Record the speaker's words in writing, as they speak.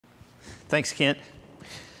Thanks, Kent.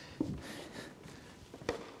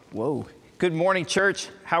 Whoa. Good morning, church.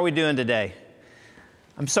 How are we doing today?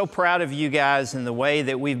 I'm so proud of you guys and the way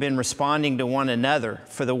that we've been responding to one another,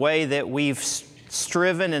 for the way that we've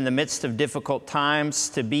striven in the midst of difficult times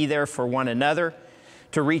to be there for one another,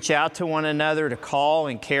 to reach out to one another, to call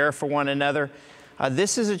and care for one another.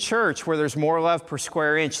 This is a church where there's more love per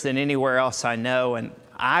square inch than anywhere else I know, and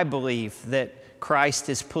I believe that Christ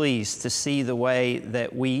is pleased to see the way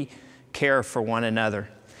that we care for one another.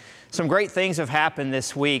 Some great things have happened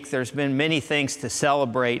this week. There's been many things to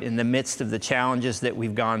celebrate in the midst of the challenges that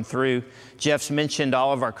we've gone through. Jeff's mentioned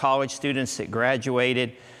all of our college students that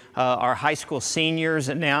graduated. Our high school seniors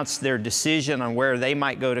announced their decision on where they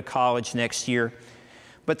might go to college next year.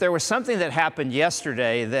 But there was something that happened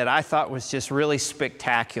yesterday that I thought was just really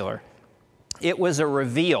spectacular. It was a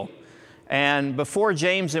reveal. And before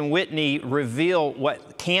James and Whitney reveal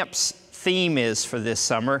what camp's theme is for this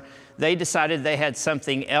summer, they decided they had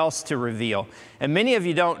something else to reveal. And many of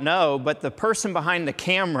you don't know, but the person behind the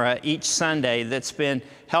camera each Sunday that's been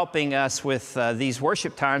helping us with these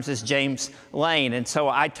worship times is James Lane. And so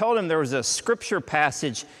I told him there was a scripture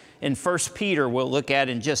passage in 1 Peter we'll look at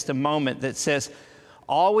in just a moment that says,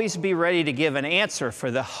 always be ready to give an answer for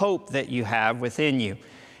the hope that you have within you.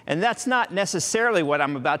 And that's not necessarily what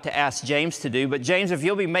I'm about to ask James to do, but James, if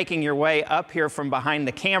you'll be making your way up here from behind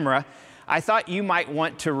the camera, I thought you might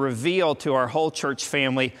want to reveal to our whole church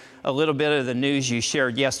family a little bit of the news you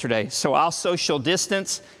shared yesterday. So I'll social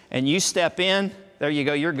distance and you step in. There you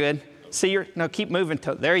go, you're good. See, no, keep moving.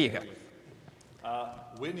 There you go.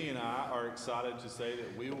 Whitney and I are excited to say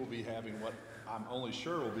that we will be having what I'm only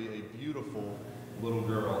sure will be a beautiful little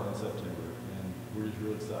girl in September. And we're just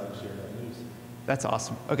really excited to share that news. That's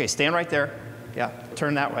awesome. Okay, stand right there. Yeah,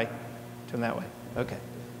 turn that way. Turn that way. Okay,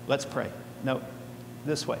 let's pray. No,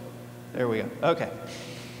 this way. There we go. Okay.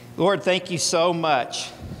 Lord, thank you so much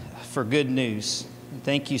for good news.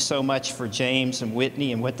 Thank you so much for James and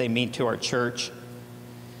Whitney and what they mean to our church.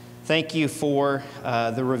 Thank you for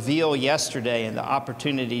the reveal yesterday and the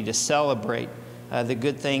opportunity to celebrate the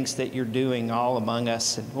good things that you're doing all among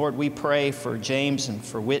us. And Lord, we pray for James and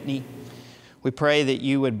for Whitney. We pray that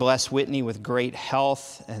you would bless Whitney with great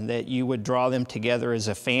health and that you would draw them together as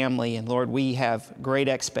a family. And Lord, we have great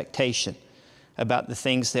expectation about the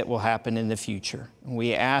things that will happen in the future.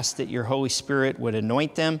 We ask that your Holy Spirit would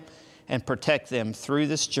anoint them and protect them through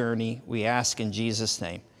this journey. We ask in Jesus'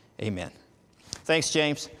 name, amen. Thanks,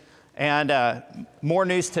 James. And more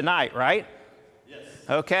news tonight, right? Yes.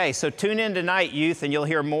 Okay, so tune in tonight, youth, and you'll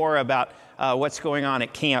hear more about what's going on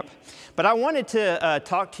at camp. But I wanted to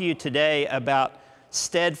talk to you today about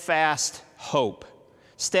steadfast hope.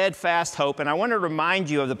 Steadfast hope. And I want to remind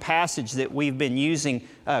you of the passage that we've been using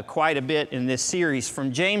quite a bit in this series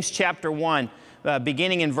from James chapter 1,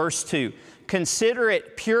 beginning in verse 2. Consider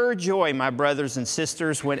it pure joy, my brothers and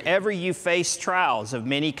sisters, whenever you face trials of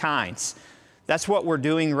many kinds. That's what we're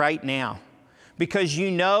doing right now. Because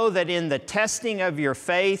you know that in the testing of your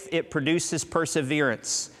faith, it produces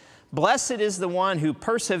perseverance. Blessed is the one who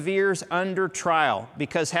perseveres under trial,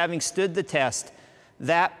 because having stood the test,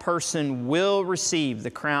 that person will receive the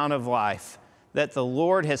crown of life that the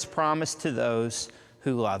Lord has promised to those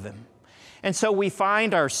who love him. And so we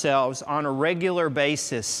find ourselves on a regular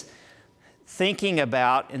basis thinking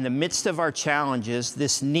about, in the midst of our challenges,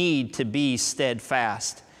 this need to be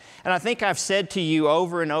steadfast. And I think I've said to you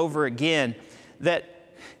over and over again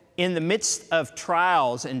that in the midst of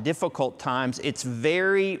trials and difficult times, it's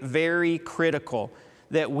very, very critical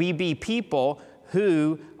that we be people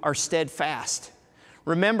who are steadfast.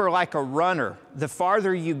 Remember, like a runner, the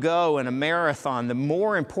farther you go in a marathon, the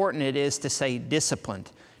more important it is to stay disciplined,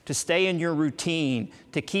 to stay in your routine,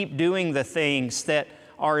 to keep doing the things that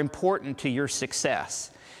are important to your success.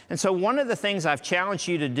 And so one of the things I've challenged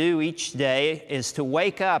you to do each day is to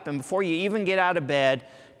wake up, and before you even get out of bed,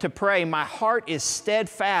 to pray, my heart is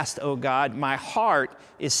steadfast, O God, my heart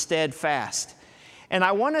is steadfast. And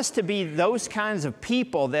I want us to be those kinds of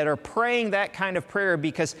people that are praying that kind of prayer,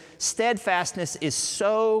 because steadfastness is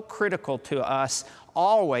so critical to us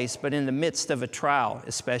always, but in the midst of a trial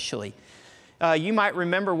especially. You might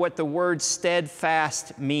remember what the word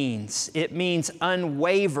steadfast means. It means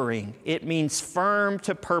unwavering. It means firm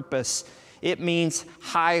to purpose. It means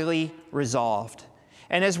highly resolved.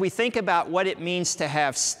 And as we think about what it means to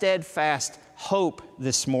have steadfast hope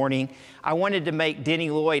this morning, I wanted to make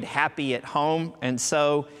Denny Lloyd happy at home, and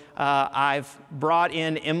so I've brought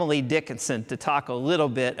in Emily Dickinson to talk a little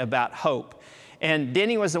bit about hope. And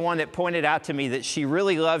Denny was the one that pointed out to me that she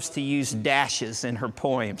really loves to use dashes in her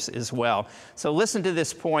poems as well. So listen to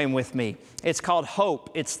this poem with me. It's called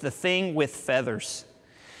Hope. It's the thing with feathers.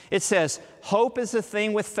 It says, hope is a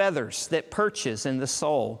thing with feathers that perches in the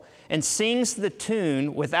soul and sings the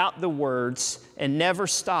tune without the words and never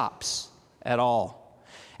stops at all.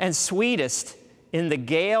 And sweetest in the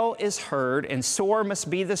gale is heard, and sore must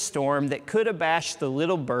be the storm that could abash the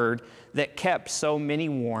little bird that kept so many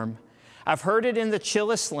warm. I've heard it in the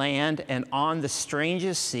chillest land and on the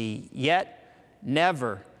strangest sea, yet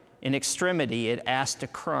never in extremity it asked a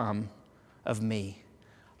crumb of me.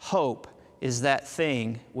 Hope is that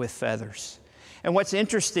thing with feathers. And what's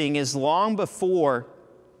interesting is long before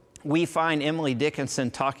we find Emily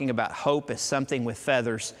Dickinson talking about hope as something with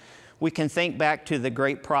feathers, we can think back to the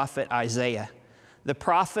great prophet Isaiah, the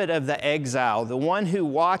prophet of the exile, the one who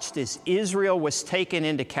watched as Israel was taken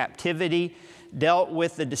into captivity, dealt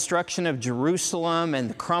with the destruction of Jerusalem and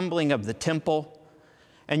the crumbling of the temple.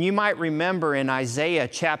 And you might remember in Isaiah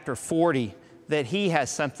chapter 40 that he has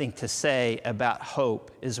something to say about hope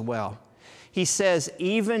as well. He says,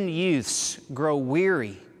 even youths grow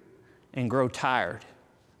weary and grow tired,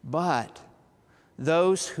 but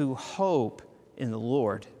those who hope in the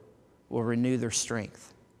Lord will renew their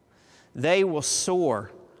strength. They will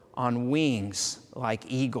soar on wings like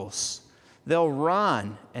eagles. They'll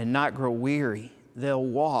run and not grow weary. They'll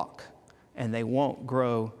walk and they won't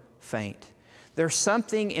grow faint. There's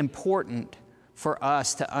something important for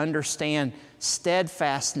us to understand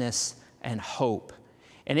steadfastness and hope.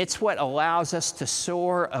 And it's what allows us to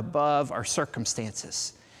soar above our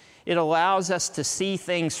circumstances. It allows us to see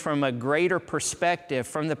things from a greater perspective,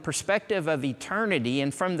 from the perspective of eternity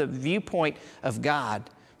and from the viewpoint of God.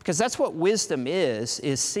 Because that's what wisdom is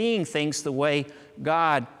seeing things the way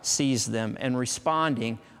God sees them and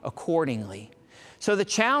responding accordingly. So the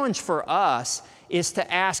challenge for us is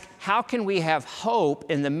to ask, how can we have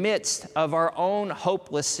hope in the midst of our own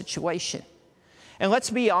hopeless situation? And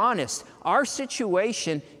let's be honest, our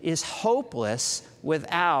situation is hopeless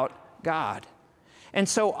without God. And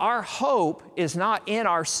so our hope is not in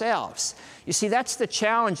ourselves. You see, that's the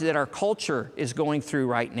challenge that our culture is going through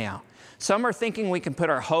right now. Some are thinking we can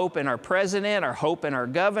put our hope in our president, our hope in our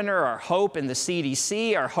governor, our hope in the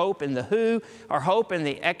CDC, our hope in the WHO, our hope in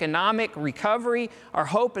the economic recovery, our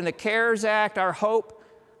hope in the CARES Act, our hope.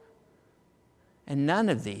 And none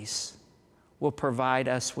of these will provide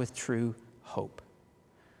us with true hope.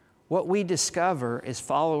 What we discover as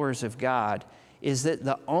followers of God is that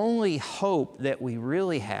the only hope that we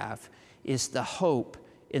really have is the hope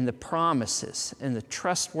in the promises and the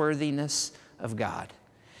trustworthiness of God.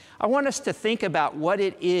 I want us to think about what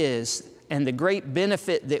it is and the great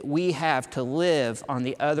benefit that we have to live on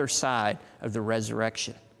the other side of the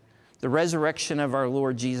resurrection of our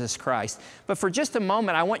Lord Jesus Christ. But for just a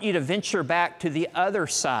moment, I want you to venture back to the other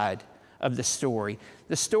side of the story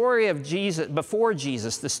of Jesus, before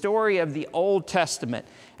Jesus, the story of the Old Testament.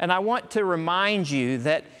 And I want to remind you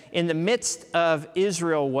that in the midst of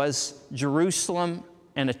Israel was Jerusalem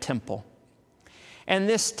and a temple. And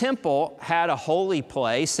this temple had a holy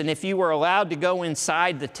place, and if you were allowed to go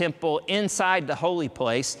inside the temple, inside the holy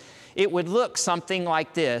place, it would look something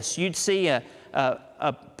like this. You'd see a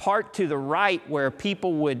part to the right where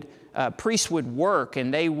priests would work,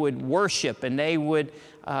 and they would worship, and they would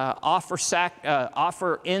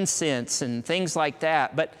offer incense and things like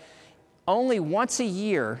that. But only once a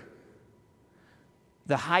year,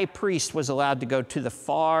 the high priest was allowed to go to the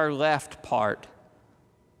far left part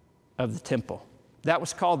of the temple. That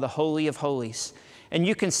was called the Holy of Holies. And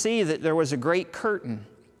you can see that there was a great curtain.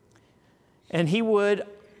 And he would,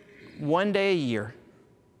 one day a year,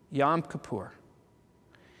 Yom Kippur,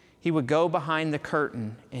 he would go behind the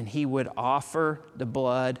curtain and he would offer the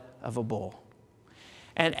blood of a bull.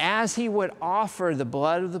 And as he would offer the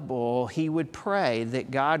blood of the bull, he would pray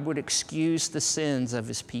that God would excuse the sins of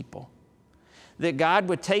his people. That God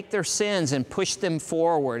would take their sins and push them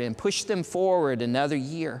forward another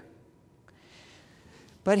year.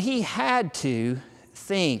 But he had to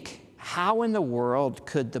think, how in the world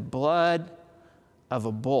could the blood of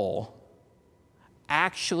a bull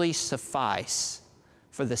actually suffice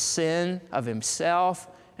for the sin of himself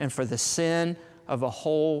and for the sin of a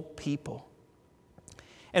whole people?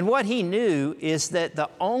 And what he knew is that the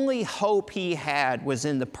only hope he had was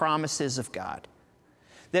in the promises of God.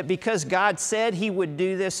 That because God said he would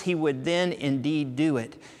do this, he would then indeed do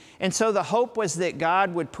it. And so the hope was that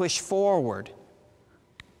God would push forward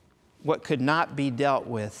what could not be dealt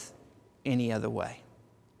with any other way.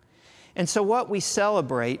 And so what we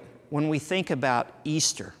celebrate when we think about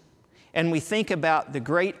Easter and we think about the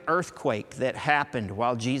great earthquake that happened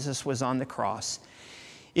while Jesus was on the cross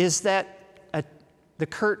is that the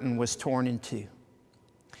curtain was torn in two.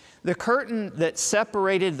 The curtain that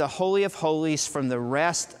separated the Holy of Holies from the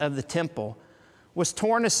rest of the temple was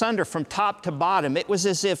torn asunder from top to bottom. It was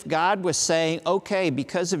as if God was saying, okay,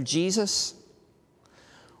 because of Jesus,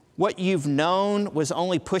 what you've known was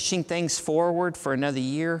only pushing things forward for another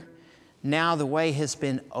year. Now the way has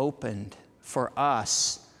been opened for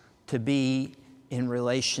us to be in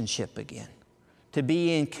relationship again, to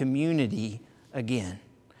be in community again.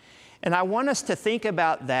 And I want us to think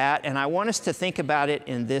about that, and I want us to think about it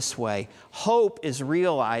in this way. Hope is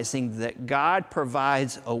realizing that God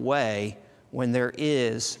provides a way when there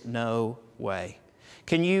is no way.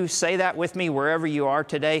 Can you say that with me wherever you are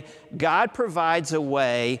today? God provides a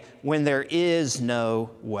way when there is no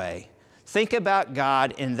way. Think about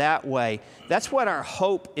God in that way. That's what our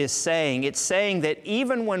hope is saying. It's saying that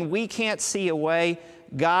even when we can't see a way,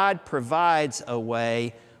 God provides a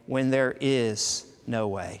way when there is no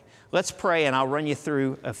way. Let's pray, and I'll run you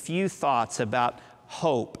through a few thoughts about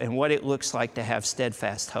hope and what it looks like to have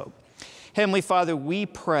steadfast hope. Heavenly Father, we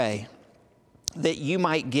pray that you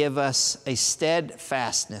might give us a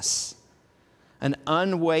steadfastness, an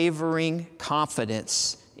unwavering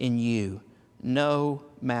confidence in you, no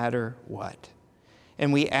matter what.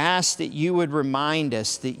 And we ask that you would remind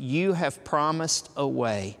us that you have promised a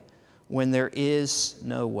way when there is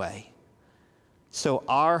no way. So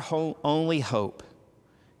our only hope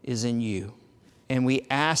is in you. And we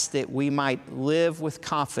ask that we might live with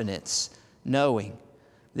confidence, knowing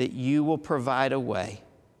that you will provide a way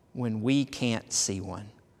when we can't see one.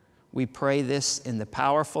 We pray this in the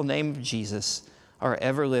powerful name of Jesus, our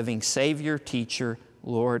ever-living Savior, teacher,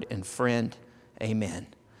 Lord, and friend. Amen.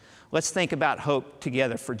 Let's think about hope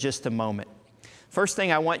together for just a moment. First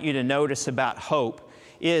thing I want you to notice about hope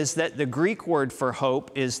is that the Greek word for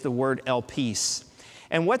hope is the word elpis.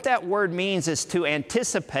 And what that word means is to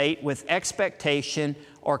anticipate with expectation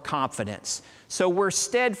or confidence. So we're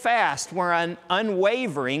steadfast, we're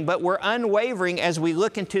unwavering, but we're unwavering as we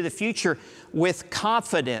look into the future with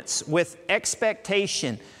confidence, with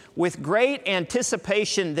expectation, with great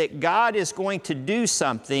anticipation that God is going to do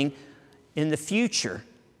something in the future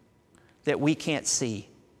that we can't see.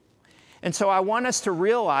 And so I want us to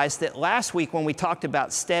realize that last week when we talked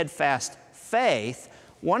about steadfast faith,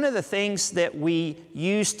 one of the things that we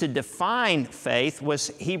used to define faith was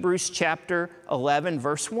Hebrews chapter 11,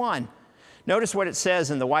 verse 1. Notice what it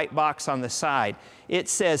says in the white box on the side. It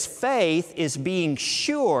says, faith is being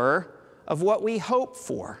sure of what we hope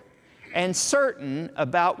for and certain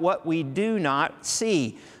about what we do not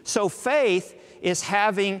see. So faith is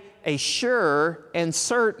having a sure and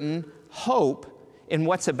certain hope in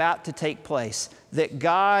what's about to take place, that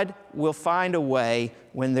God will find a way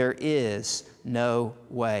when there is no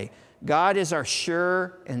way. God is our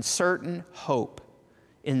sure and certain hope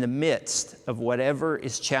in the midst of whatever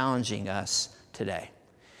is challenging us today.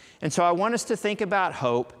 And so I want us to think about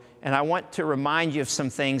hope, and I want to remind you of some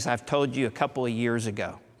things I've told you a couple of years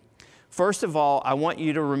ago. First of all, I want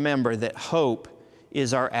you to remember that hope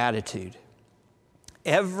is our attitude.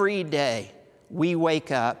 Every day we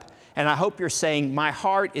wake up, and I hope you're saying, my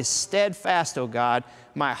heart is steadfast, oh God,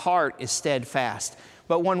 my heart is steadfast.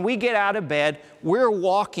 But when we get out of bed, we're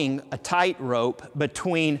walking a tightrope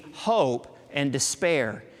between hope and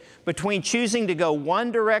despair, between choosing to go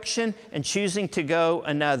one direction and choosing to go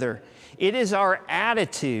another. It is our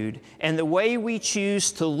attitude and the way we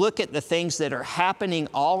choose to look at the things that are happening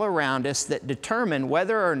all around us that determine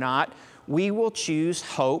whether or not we will choose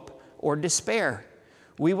hope or despair.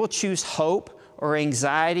 We will choose hope or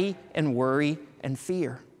anxiety and worry and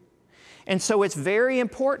fear. And so it's very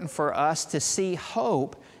important for us to see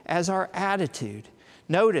hope as our attitude.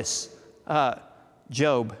 Notice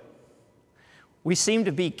Job. We seem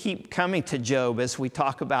to keep coming to Job as we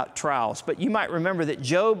talk about trials, but you might remember that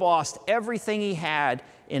Job lost everything he had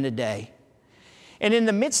in a day. And in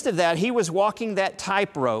the midst of that, he was walking that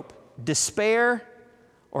tightrope, despair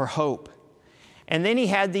or hope. And then he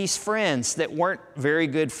had these friends that weren't very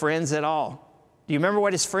good friends at all. Do you remember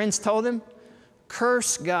what his friends told him?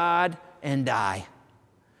 Curse God and die.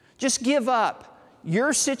 Just give up.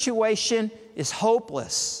 Your situation is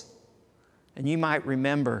hopeless. And you might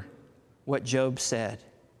remember what Job said.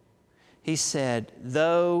 He said,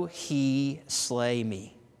 though he slay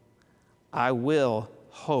me, I will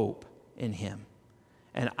hope in him,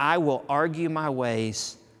 and I will argue my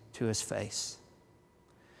ways to his face.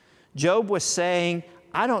 Job was saying,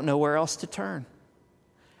 I don't know where else to turn.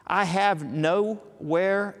 I have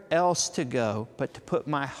nowhere else to go but to put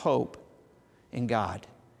my hope in God,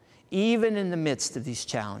 even in the midst of these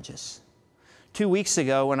challenges. 2 weeks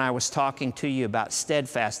ago, when I was talking to you about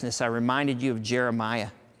steadfastness, I reminded you of Jeremiah.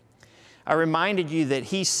 I reminded you that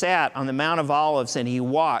he sat on the Mount of Olives and he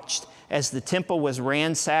watched as the temple was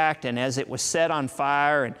ransacked and as it was set on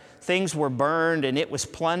fire and things were burned and it was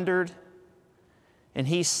plundered. And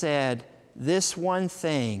he said, "This one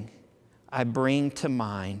thing I bring to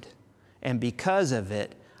mind, and because of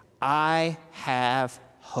it, I have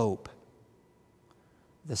hope.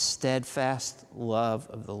 The steadfast love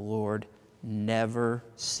of the Lord never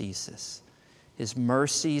ceases. His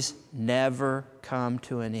mercies never come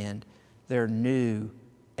to an end. They're new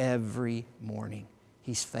every morning."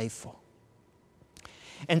 He's faithful.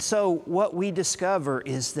 And so what we discover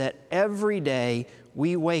is that every day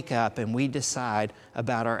we wake up and we decide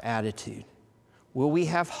about our attitude. Will we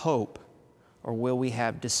have hope or will we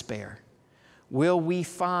have despair? Will we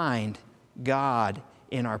find God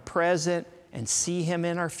in our present and see Him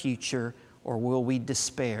in our future, or will we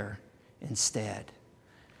despair instead?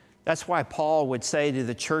 That's why Paul would say to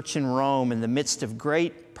the church in Rome in the midst of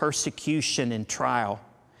great persecution and trial,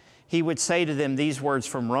 he would say to them these words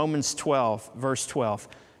from Romans 12, verse 12,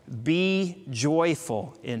 "Be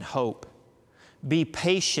joyful in hope, be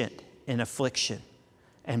patient in affliction,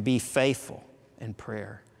 and be faithful in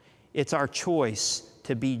prayer." It's our choice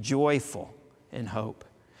to be joyful in hope.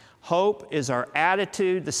 Hope is our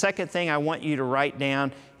attitude. The second thing I want you to write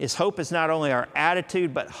down is hope is not only our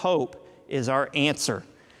attitude, but hope is our answer.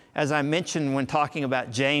 As I mentioned when talking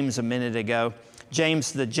about James a minute ago,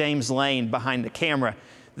 James Lane behind the camera,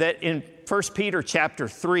 that in 1 Peter chapter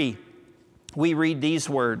 3, we read these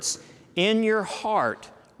words, "In your heart,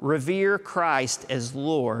 revere Christ as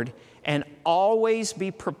Lord, and always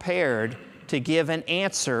be prepared to give an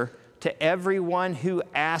answer to everyone who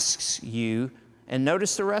asks you." And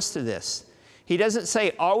notice the rest of this. He doesn't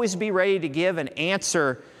say always be ready to give an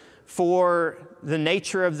answer for the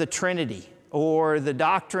nature of the Trinity or the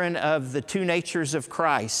doctrine of the two natures of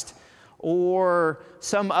Christ or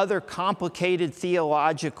some other complicated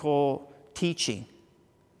theological teaching.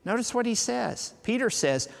 Notice what he says. Peter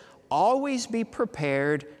says, always be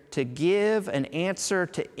prepared to give an answer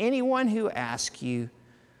to anyone who asks you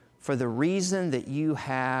for the reason that you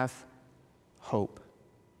have hope.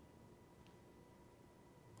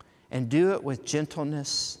 And do it with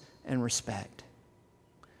gentleness and respect.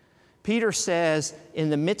 Peter says, in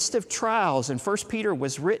the midst of trials, and 1 Peter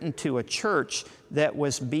was written to a church that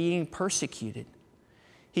was being persecuted.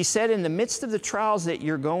 He said, in the midst of the trials that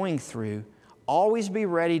you're going through, always be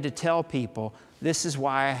ready to tell people, this is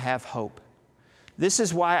why I have hope. This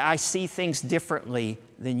is why I see things differently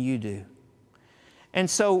than you do. And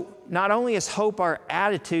so not only is hope our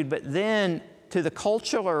attitude, but then to the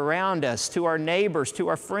culture around us, to our neighbors, to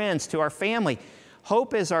our friends, to our family,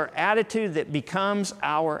 hope is our attitude that becomes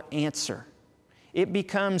our answer. It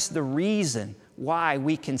becomes the reason why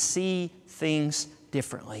we can see things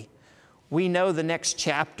differently. We know the next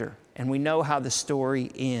chapter and we know how the story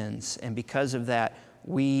ends, and because of that,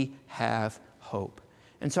 we have hope.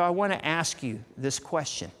 And so I want to ask you this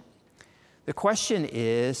question. The question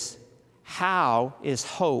is, how is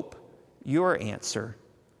hope your answer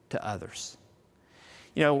to others?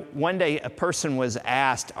 You know, one day a person was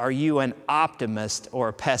asked, are you an optimist or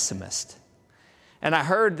a pessimist? And I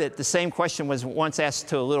heard that the same question was once asked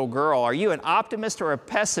to a little girl, are you an optimist or a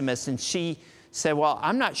pessimist? And she said, well,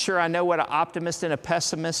 I'm not sure I know what an optimist and a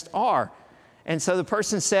pessimist are. And so the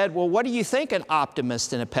person said, well, what do you think an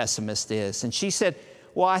optimist and a pessimist is? And she said,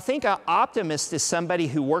 well, I think an optimist is somebody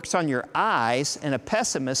who works on your eyes, and a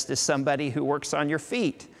pessimist is somebody who works on your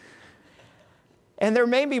feet. And there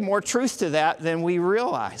may be more truth to that than we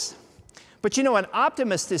realize. But you know, an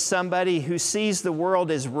optimist is somebody who sees the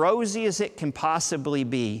world as rosy as it can possibly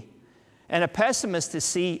be. And a pessimist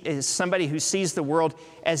is somebody who sees the world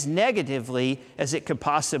as negatively as it could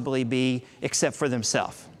possibly be, except for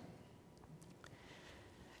themselves.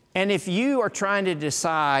 And if you are trying to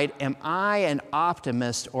decide, am I an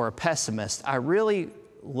optimist or a pessimist, I really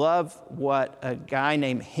love what a guy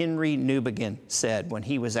named Henry Newbegin said when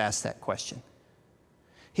he was asked that question.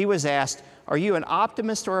 He was asked, are you an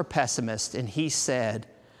optimist or a pessimist? And he said,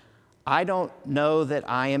 I don't know that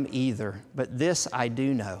I am either, but this I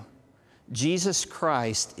do know. Jesus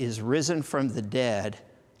Christ is risen from the dead.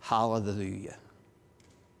 Hallelujah.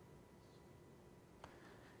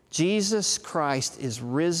 Jesus Christ is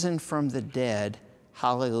risen from the dead.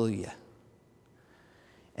 Hallelujah.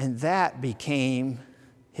 And that became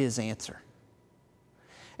his answer.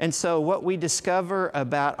 And so what we discover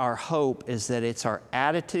about our hope is that it's our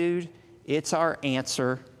attitude, it's our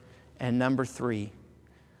answer, and number 3,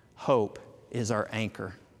 hope is our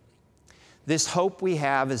anchor. This hope we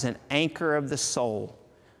have is an anchor of the soul,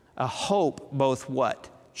 a hope both what?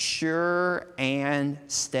 Sure and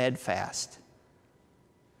steadfast,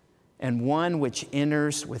 and one which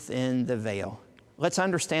enters within the veil. let's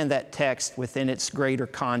understand that text within its greater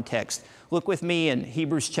context. Look with me in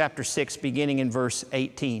Hebrews chapter 6, beginning in verse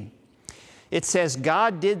 18. It says,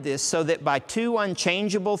 God did this so that by two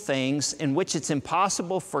unchangeable things in which it's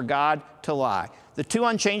impossible for God to lie. The two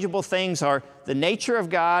unchangeable things are the nature of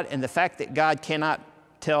God and the fact that God cannot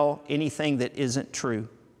tell anything that isn't true.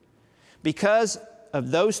 Because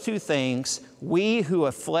of those two things, we who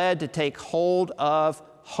have fled to take hold of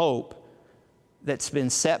hope that's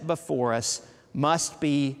been set before us must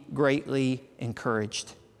be greatly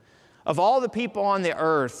encouraged. Of all the people on the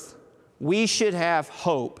earth, we should have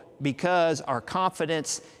hope because our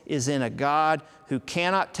confidence is in a God who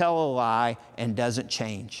cannot tell a lie and doesn't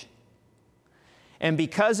change. And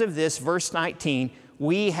because of this, verse 19,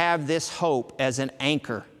 we have this hope as an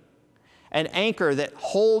anchor that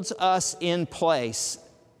holds us in place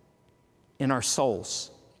in our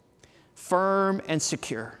souls, firm and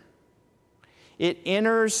secure. It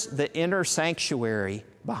enters the inner sanctuary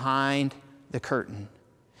behind the curtain.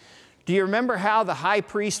 Do you remember how the high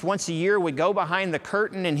priest once a year would go behind the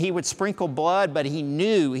curtain and he would sprinkle blood, but he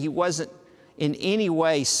knew he wasn't in any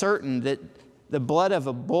way certain that the blood of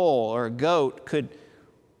a bull or a goat could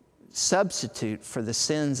substitute for the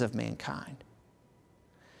sins of mankind?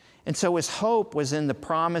 And so his hope was in the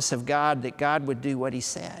promise of God that God would do what he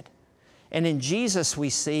said. And in Jesus we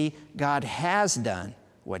see God has done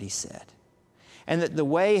what he said. And that the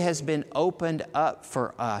way has been opened up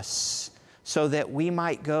for us so that we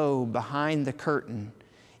might go behind the curtain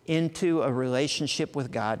into a relationship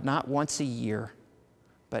with God, not once a year,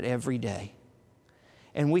 but every day.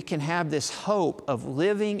 And we can have this hope of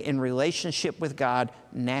living in relationship with God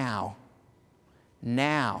now,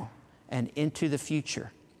 and into the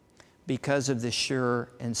future because of the sure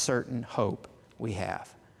and certain hope we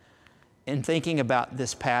have. In thinking about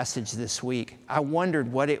this passage this week, I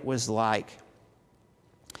wondered what it was like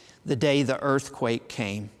the day the earthquake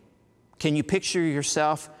came. Can you picture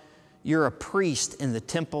yourself? You're a priest in the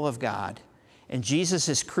temple of God, and Jesus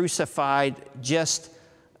is crucified just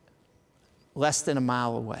less than a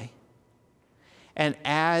mile away. And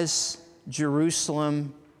as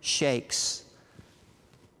Jerusalem shakes,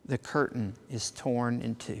 the curtain is torn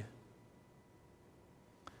in two.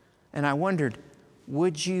 And I wondered,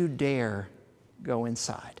 would you dare go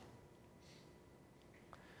inside?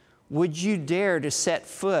 Would you dare to set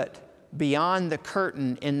foot beyond the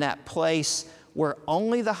curtain in that place where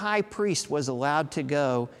only the high priest was allowed to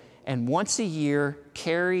go, and once a year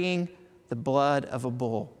carrying the blood of a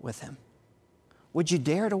bull with him? Would you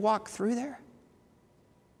dare to walk through there?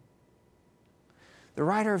 The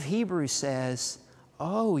writer of Hebrews says,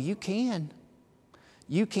 oh, you can.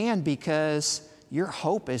 You can because your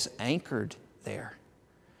hope is anchored there.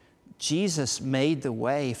 Jesus made the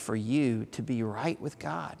way for you to be right with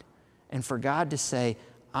God and for God to say,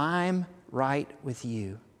 I'm right with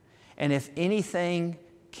you. And if anything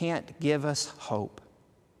can't give us hope,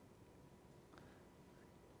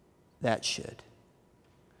 that should.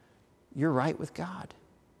 You're right with God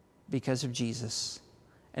because of Jesus.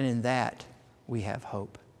 And in that, we have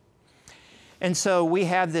hope. And so we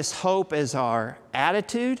have this hope as our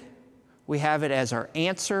attitude. We have it as our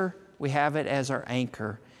answer. We have it as our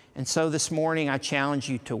anchor. And so this morning, I challenge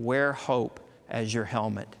you to wear hope as your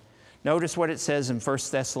helmet. Notice what it says in 1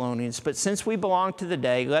 Thessalonians. But since we belong to the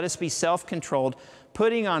day, let us be self-controlled,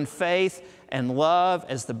 putting on faith and love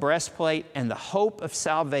as the breastplate and the hope of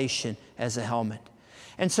salvation as a helmet.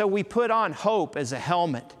 And so we put on hope as a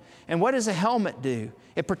helmet. And what does a helmet do?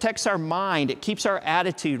 It protects our mind. It keeps our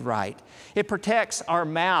attitude right. It protects our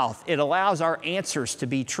mouth. It allows our answers to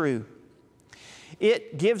be true.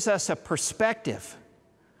 It gives us a perspective.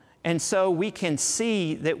 And so we can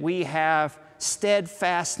see that we have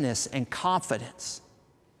steadfastness and confidence.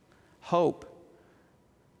 Hope.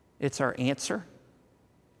 It's our answer.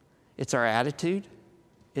 It's our attitude.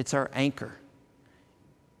 It's our anchor.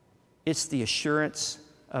 It's the assurance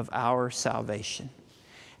of our salvation.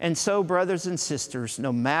 And so, brothers and sisters,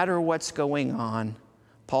 no matter what's going on,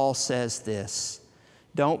 Paul says this: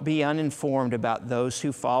 don't be uninformed about those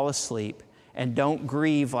who fall asleep, and don't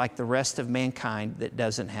grieve like the rest of mankind that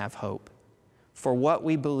doesn't have hope. For what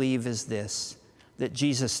we believe is this, that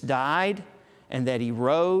Jesus died and that he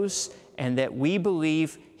rose, and that we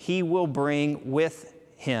believe he will bring with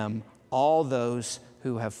him all those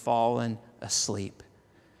who have fallen asleep.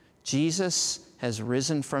 Jesus has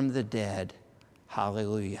risen from the dead.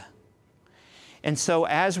 Hallelujah. And so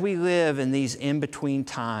as we live in these in-between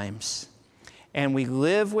times, and we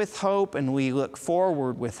live with hope and we look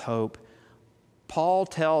forward with hope, Paul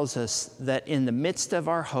tells us that in the midst of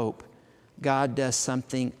our hope, God does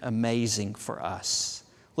something amazing for us.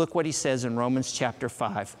 Look what he says in Romans chapter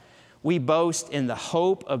 5. We boast in the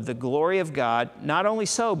hope of the glory of God. Not only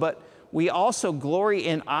so, but we also glory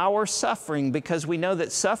in our suffering, because we know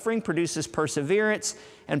that suffering produces perseverance,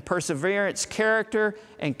 and perseverance character,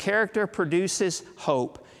 and character produces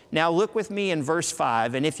hope. Now look with me in verse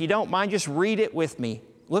 5, and if you don't mind, just read it with me.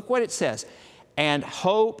 Look what it says. And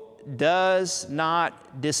hope does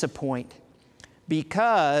not disappoint,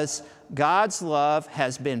 because God's love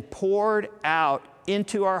has been poured out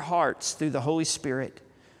into our hearts through the Holy Spirit,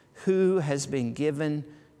 who has been given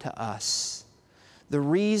to us. The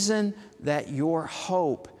reason that your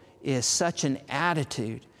hope is such an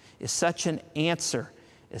attitude, is such an answer,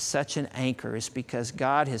 is such an anchor, is because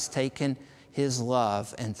God has taken His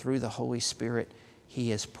love, and through the Holy Spirit,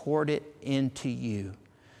 He has poured it into you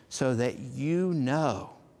so that you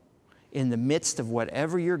know, in the midst of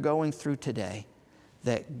whatever you're going through today,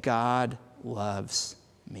 that God loves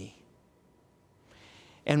me.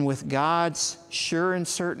 And with God's sure and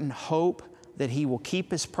certain hope that He will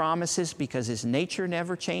keep His promises because His nature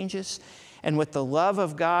never changes, and with the love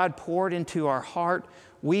of God poured into our heart,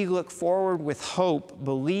 we look forward with hope,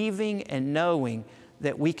 believing and knowing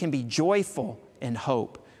that we can be joyful in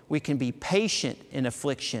hope. We can be patient in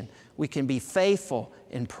affliction. We can be faithful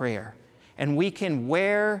in prayer. And we can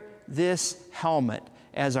wear this helmet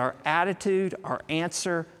as our attitude, our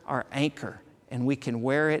answer, our anchor. And we can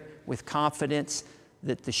wear it with confidence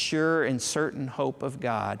that the sure and certain hope of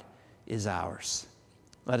God is ours.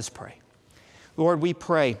 Let us pray. Lord, we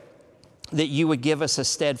pray that you would give us a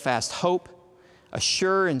steadfast hope, a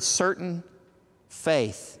sure and certain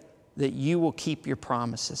faith that you will keep your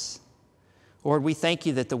promises. Lord, we thank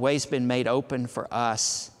you that the way's been made open for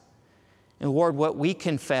us. And Lord, what we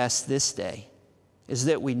confess this day is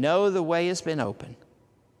that we know the way has been open,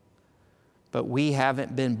 but we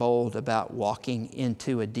haven't been bold about walking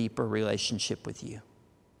into a deeper relationship with you.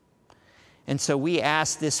 And so we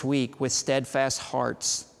ask this week with steadfast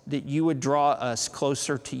hearts that you would draw us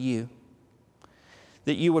closer to you,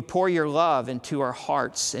 that you would pour your love into our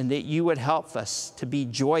hearts, and that you would help us to be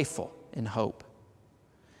joyful in hope.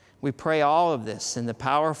 We pray all of this in the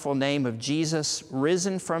powerful name of Jesus,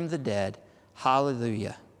 risen from the dead.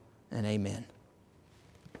 Hallelujah and amen.